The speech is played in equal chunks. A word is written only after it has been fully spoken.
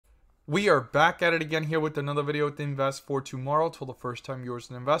We are back at it again here with another video with Invest for Tomorrow. To all the first time viewers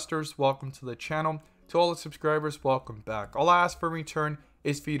and investors, welcome to the channel. To all the subscribers, welcome back. All I ask for in return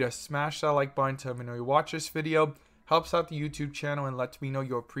is for you to smash that like button to let me know you watch this video. Helps out the YouTube channel and lets me know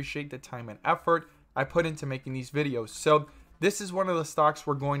you appreciate the time and effort I put into making these videos. So this is one of the stocks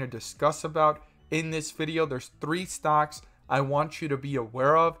we're going to discuss about in this video. There's 3 stocks I want you to be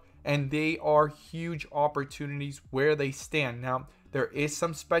aware of, and they are huge opportunities where they stand. Now, there is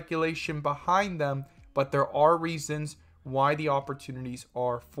some speculation behind them, but there are reasons why the opportunities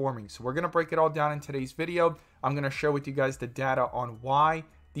are forming. So we're going to break it all down in today's video. I'm going to share with you guys the data on why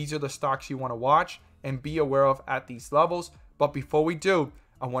these are the stocks you want to watch and be aware of at these levels. But before we do,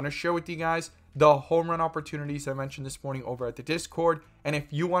 I want to share with you guys the home run opportunities I mentioned this morning over at the Discord. And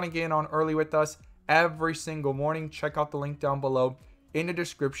if you want to get in on early with us every single morning, check out the link down below in the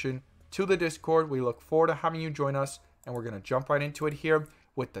description to the Discord. We look forward to having you join us. And we're going to jump right into it here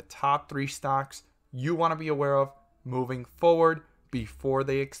with the top 3 stocks you want to be aware of moving forward before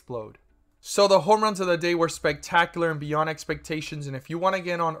they explode. So the home runs of the day were spectacular and beyond expectations. And if you want to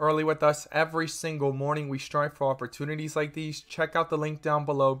get on early with us every single morning, we strive for opportunities like these. Check out the link down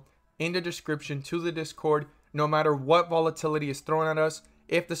below in the description to the Discord. No matter what volatility is thrown at us,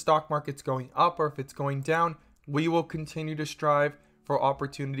 if the stock market's going up or if it's going down, we will continue to strive for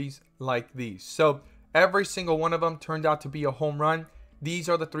opportunities like these. So every single one of them turned out to be a home run. These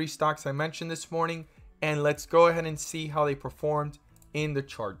are the 3 stocks I mentioned this morning, and let's go ahead and see how they performed in the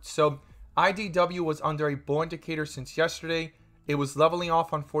chart. So IDW was under a bull indicator since yesterday. It was leveling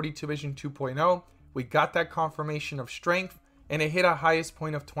off on 42 Vision 2.0. We got that confirmation of strength, and it hit a highest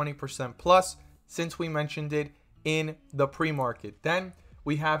point of 20% plus since we mentioned it in the pre-market. Then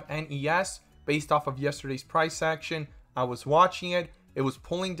we have NES based off of yesterday's price action. I was watching it. It was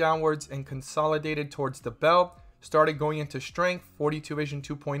pulling downwards and consolidated towards the bell, started going into strength, 42 Vision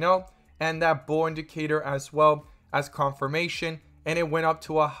 2.0, and that bull indicator as well as confirmation, and it went up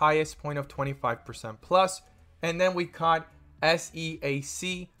to a highest point of 25% plus. And then we caught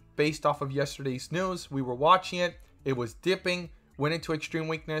SEAC based off of yesterday's news. We were watching it. It was dipping, went into extreme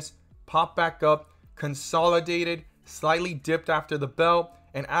weakness, popped back up, consolidated, slightly dipped after the bell,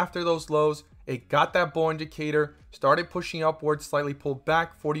 and after those lows, it got that bull indicator, started pushing upwards, slightly pulled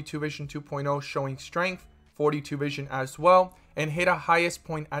back, 42 Vision 2.0 showing strength, 42 Vision as well, and hit a highest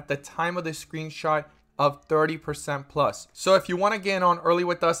point at the time of the screenshot of 30% plus. So if you want to get in on early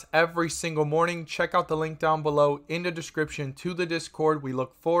with us every single morning, check out the link down below in the description to the Discord. We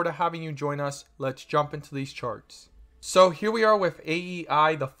look forward to having you join us. Let's jump into these charts. So here we are with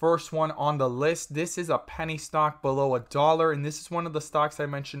AEI, the first one on the list. This is a penny stock below $1, and this is one of the stocks I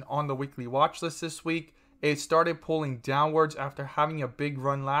mentioned on the weekly watch list this week. It started pulling downwards after having a big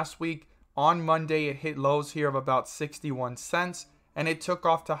run last week. On Monday, it hit lows here of about 61 cents, and it took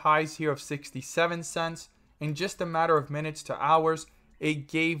off to highs here of 67 cents. In just a matter of minutes to hours, it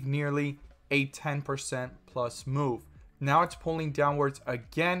gave nearly a 10% plus move. Now it's pulling downwards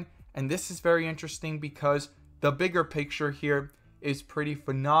again, and this is very interesting because the bigger picture here is pretty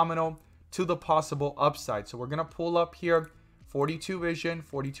phenomenal to the possible upside. So we're going to pull up here 42 Vision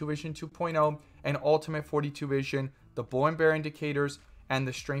 2.0, and ultimate 42 Vision, the bull and bear indicators, and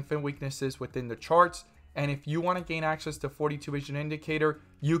the strength and weaknesses within the charts. And if you want to gain access to 42 Vision indicator,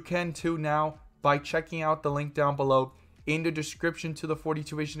 you can too now by checking out the link down below in the description to the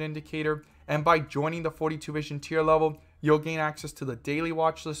 42 Vision indicator. And by joining the 42 Vision tier level, you'll gain access to the daily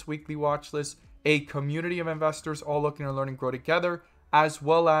watch list, weekly watch list, a community of investors all looking to learn and grow together, as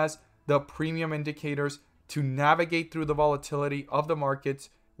well as the premium indicators to navigate through the volatility of the markets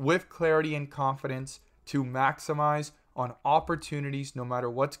with clarity and confidence to maximize on opportunities no matter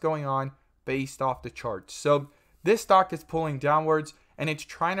what's going on based off the charts. So this stock is pulling downwards and it's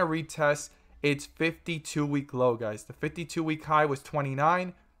trying to retest its 52-week low, guys. The 52-week high was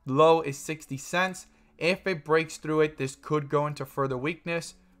 29, low is 60 cents. If it breaks through it, this could go into further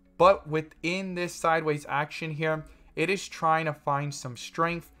weakness. But within this sideways action here, it is trying to find some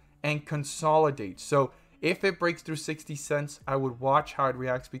strength and consolidate. So if it breaks through 60 cents, I would watch how it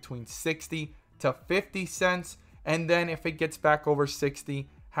reacts between 60 to 50 cents. And then if it gets back over 60,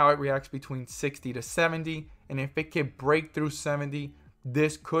 how it reacts between 60 to 70. And if it can break through 70,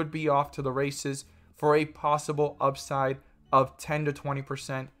 this could be off to the races for a possible upside of 10 to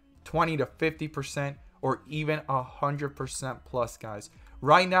 20%, 20 to 50%, or even 100% plus, guys.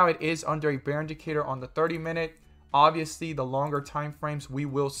 Right now, it is under a bear indicator on the 30-minute. Obviously, the longer time frames we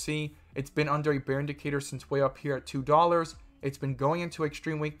will see. It's been under a bear indicator since way up here at $2. It's been going into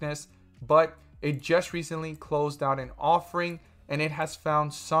extreme weakness, but it just recently closed out an offering, and it has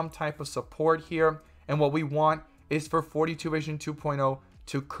found some type of support here. And what we want is for 42 Vision 2.0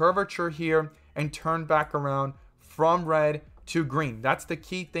 to curvature here and turn back around from red to green. That's the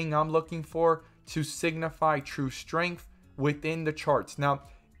key thing I'm looking for to signify true strength within the charts. Now,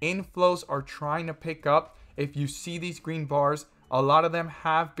 inflows are trying to pick up. If you see these green bars, a lot of them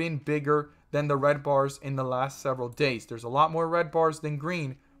have been bigger than the red bars in the last several days. There's a lot more red bars than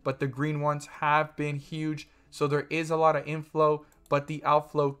green, but the green ones have been huge. So there is a lot of inflow, but the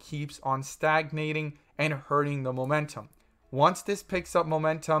outflow keeps on stagnating and hurting the momentum. Once this picks up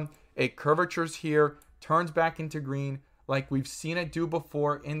momentum, it curvatures here, turns back into green like we've seen it do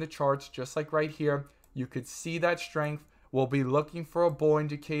before in the charts, just like right here. You could see that strength. We'll be looking for a bull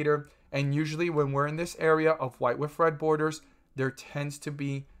indicator, and usually when we're in this area of white with red borders, there tends to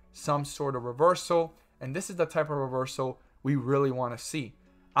be some sort of reversal, and this is the type of reversal we really want to see.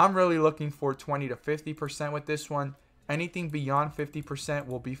 I'm really looking for 20 to 50% with this one. Anything beyond 50%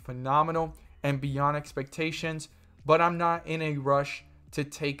 will be phenomenal and beyond expectations, but I'm not in a rush to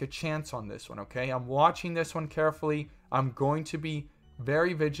take a chance on this one, okay? I'm watching this one carefully. I'm going to be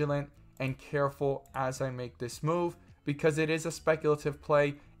very vigilant and careful as I make this move because it is a speculative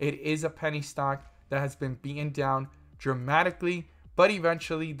play. It is a penny stock that has been beaten down dramatically, but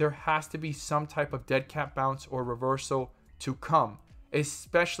eventually there has to be some type of dead cat bounce or reversal to come,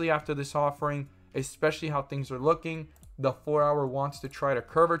 especially after this offering, especially how things are looking. The 4-hour wants to try to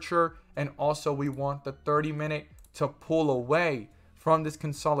curvature, and also we want the 30-minute to pull away from this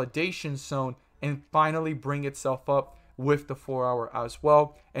consolidation zone and finally bring itself up with the 4-hour as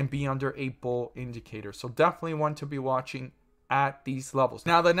well and be under a bull indicator. So definitely one to be watching at these levels.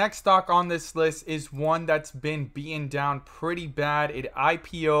 Now, the next stock on this list is one that's been beaten down pretty bad. It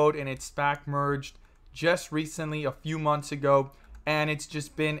IPO'd and it SPAC merged just recently, a few months ago, and it's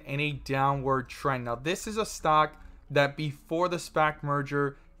just been in a downward trend. Now, this is a stock that before the SPAC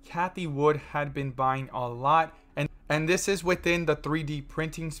merger, Cathie Wood had been buying a lot, and this is within the 3D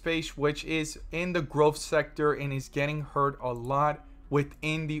printing space, which is in the growth sector and is getting hurt a lot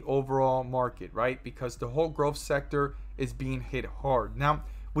within the overall market, right? Because the whole growth sector is being hit hard. Now,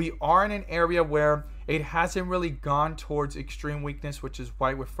 we are in an area where it hasn't really gone towards extreme weakness, which is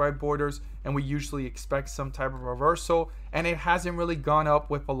white with red borders, and we usually expect some type of reversal, and it hasn't really gone up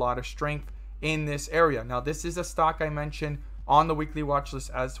with a lot of strength in this area. Now, this is a stock I mentioned on the weekly watch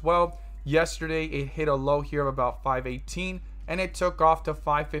list as well. Yesterday, it hit a low here of about 518, and it took off to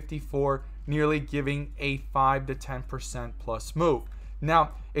 554, nearly giving a 5 to 10% plus move.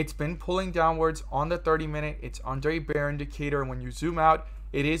 Now, it's been pulling downwards on the 30-minute. It's under a bear indicator, and when you zoom out,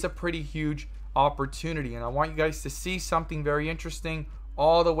 it is a pretty huge opportunity. And I want you guys to see something very interesting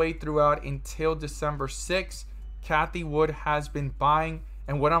all the way throughout until December 6th. Cathie Wood has been buying,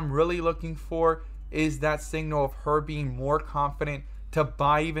 and what I'm really looking for is that signal of her being more confident to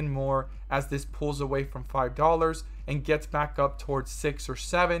buy even more as this pulls away from $5 and gets back up towards 6 or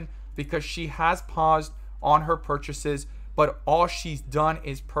 7, because she has paused on her purchases, but all she's done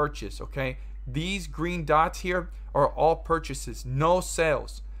is purchase, okay? These green dots here are all purchases, no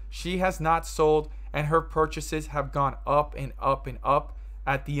sales. She has not sold, and her purchases have gone up and up and up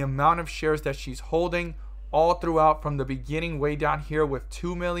at the amount of shares that she's holding all throughout, from the beginning way down here with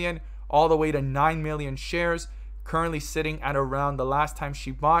 2 million all the way to 9 million shares, currently sitting at around, the last time she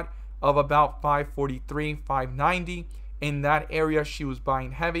bought, of about 543, 590. In that area, she was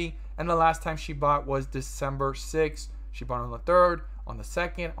buying heavy, and the last time she bought was December 6th. She bought on the 3rd, on the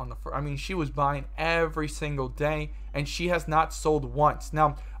 2nd, on the 1st. I mean, she was buying every single day, and she has not sold once.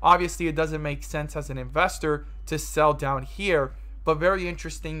 Now, obviously, it doesn't make sense as an investor to sell down here, but very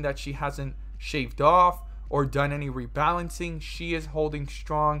interesting that she hasn't shaved off or done any rebalancing. She is holding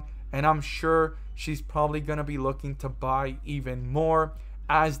strong, and I'm sure she's probably going to be looking to buy even more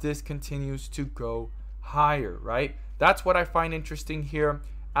as this continues to go higher, right? That's what I find interesting here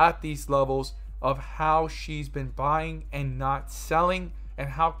at these levels, of how she's been buying and not selling, and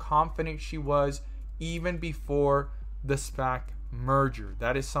how confident she was even before the SPAC merger.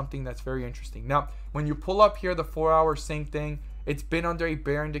 That is something that's very interesting. Now, when you pull up here, the 4-hour, same thing. It's been under a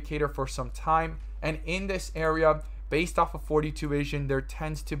bear indicator for some time, and in this area, based off of 42 vision, there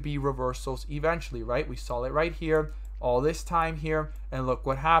tends to be reversals eventually, right? We saw it right here all this time here, and look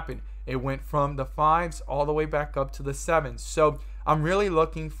what happened. It went from the 5s all the way back up to the 7s. So I'm really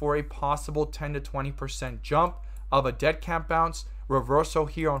looking for a possible 10 to 20% jump of a dead cat bounce, reversal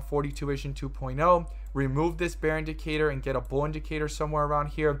here on 42 vision 2.0, remove this bear indicator and get a bull indicator somewhere around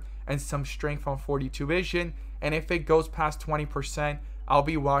here, and some strength on 42 vision. And if it goes past 20%, I'll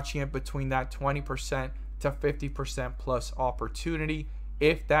be watching it between that 20% to 50% plus opportunity,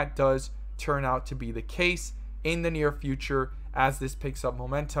 if that does turn out to be the case in the near future as this picks up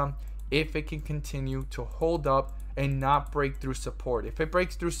momentum, if it can continue to hold up and not break through support. If it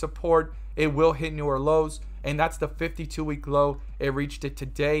breaks through support, it will hit newer lows, and that's the 52-week low. It reached it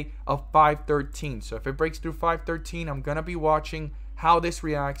today of 513. So if it breaks through 513, I'm going to be watching how this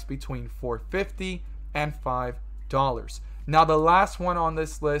reacts between $4.50 and $5. Now, the last one on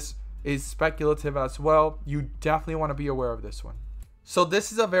this list is speculative as well. You definitely want to be aware of this one. So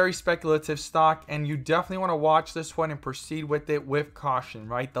this is a very speculative stock, and you definitely want to watch this one and proceed with it with caution,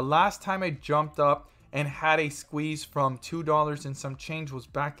 right? The last time it jumped up and had a squeeze from $2 and some change was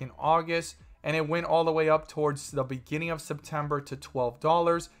back in August, and it went all the way up towards the beginning of September to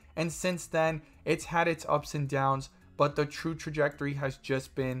 $12. And since then, it's had its ups and downs, but the true trajectory has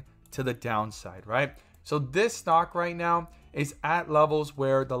just been to the downside, right? So this stock right now is at levels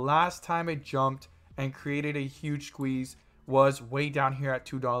where the last time it jumped and created a huge squeeze was way down here at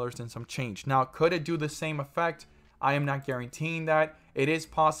 $2 and some change. Now, could it do the same effect? I am not guaranteeing that. It is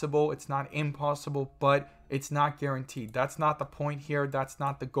possible. It's not impossible, but it's not guaranteed. That's not the point here. That's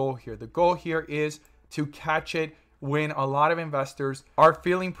not the goal here. The goal here is to catch it when a lot of investors are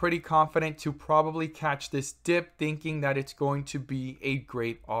feeling pretty confident to probably catch this dip, thinking that it's going to be a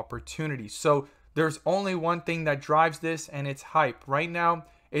great opportunity. So there's only one thing that drives this, and it's hype. Right now,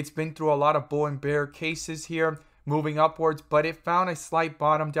 it's been through a lot of bull and bear cases here, moving upwards, but it found a slight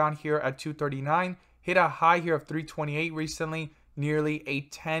bottom down here at 239, hit a high here of 328 recently, nearly a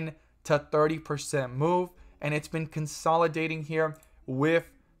 10 to 30% move, and it's been consolidating here with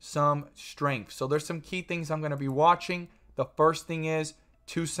some strength. So there's some key things I'm going to be watching. The first thing is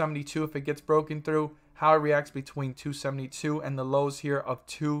 272. If it gets broken through, how it reacts between 272 and the lows here of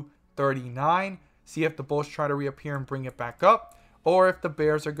 239. See if the bulls try to reappear and bring it back up, or if the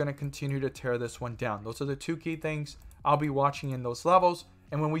bears are going to continue to tear this one down. Those are the two key things I'll be watching in those levels.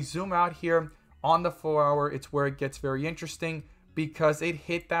 And when we zoom out here on the 4-hour, it's where it gets very interesting because it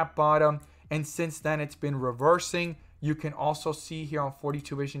hit that bottom, and since then it's been reversing. You can also see here on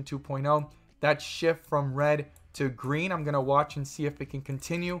 42 Vision 2.0 that shift from red to green. I'm going to watch and see if it can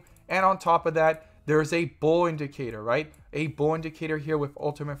continue. And on top of that, there's a bull indicator, right? A bull indicator here with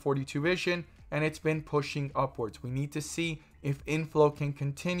Ultimate 42 Vision, and it's been pushing upwards. We need to see if inflow can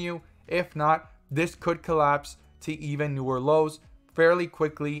continue. If not, this could collapse to even newer lows fairly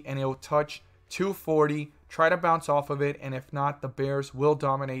quickly, and it'll touch 240, try to bounce off of it, and if not, the bears will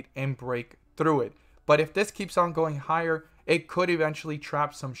dominate and break through it. But if this keeps on going higher, it could eventually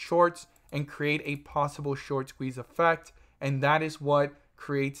trap some shorts and create a possible short squeeze effect, and that is what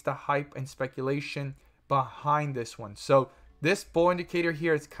creates the hype and speculation behind this one. So this bull indicator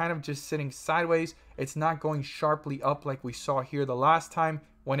here is kind of just sitting sideways. It's not going sharply up like we saw here the last time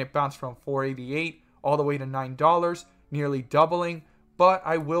when it bounced from $4.88 all the way to $9, nearly doubling. But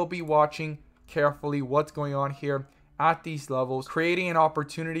I will be watching carefully what's going on here at these levels, creating an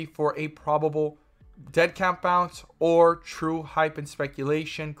opportunity for a probable dead cat bounce or true hype and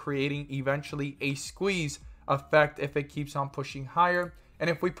speculation, creating eventually a squeeze effect if it keeps on pushing higher. And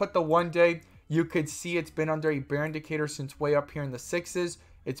if we put the 1 day, you could see it's been under a bear indicator since way up here in the 6s.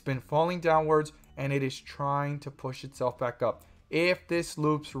 It's been falling downwards, and it is trying to push itself back up. If this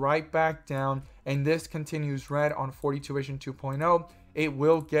loops right back down and this continues red on 42 Vision 2.0, it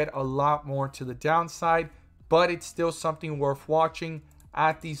will get a lot more to the downside, but it's still something worth watching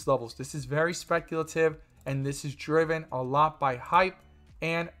at these levels. This is very speculative, and this is driven a lot by hype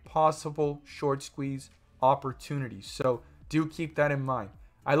and possible short squeeze opportunities. So do keep that in mind.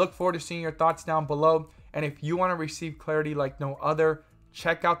 I look forward to seeing your thoughts down below, and if you want to receive clarity like no other,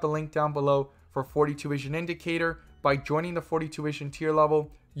 check out the link down below for 42 Vision Indicator. By joining the 42 Vision tier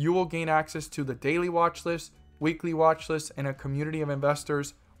level, you will gain access to the daily watch list, weekly watch list, and a community of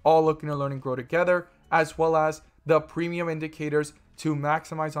investors all looking to learn and grow together, as well as the premium indicators to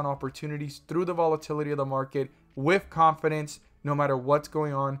maximize on opportunities through the volatility of the market with confidence, no matter what's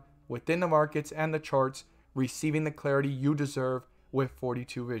going on within the markets and the charts, receiving the clarity you deserve with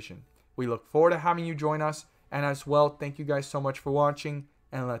 42 Vision. We look forward to having you join us, and as well, thank you guys so much for watching,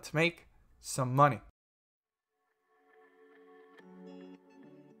 and let's make some money.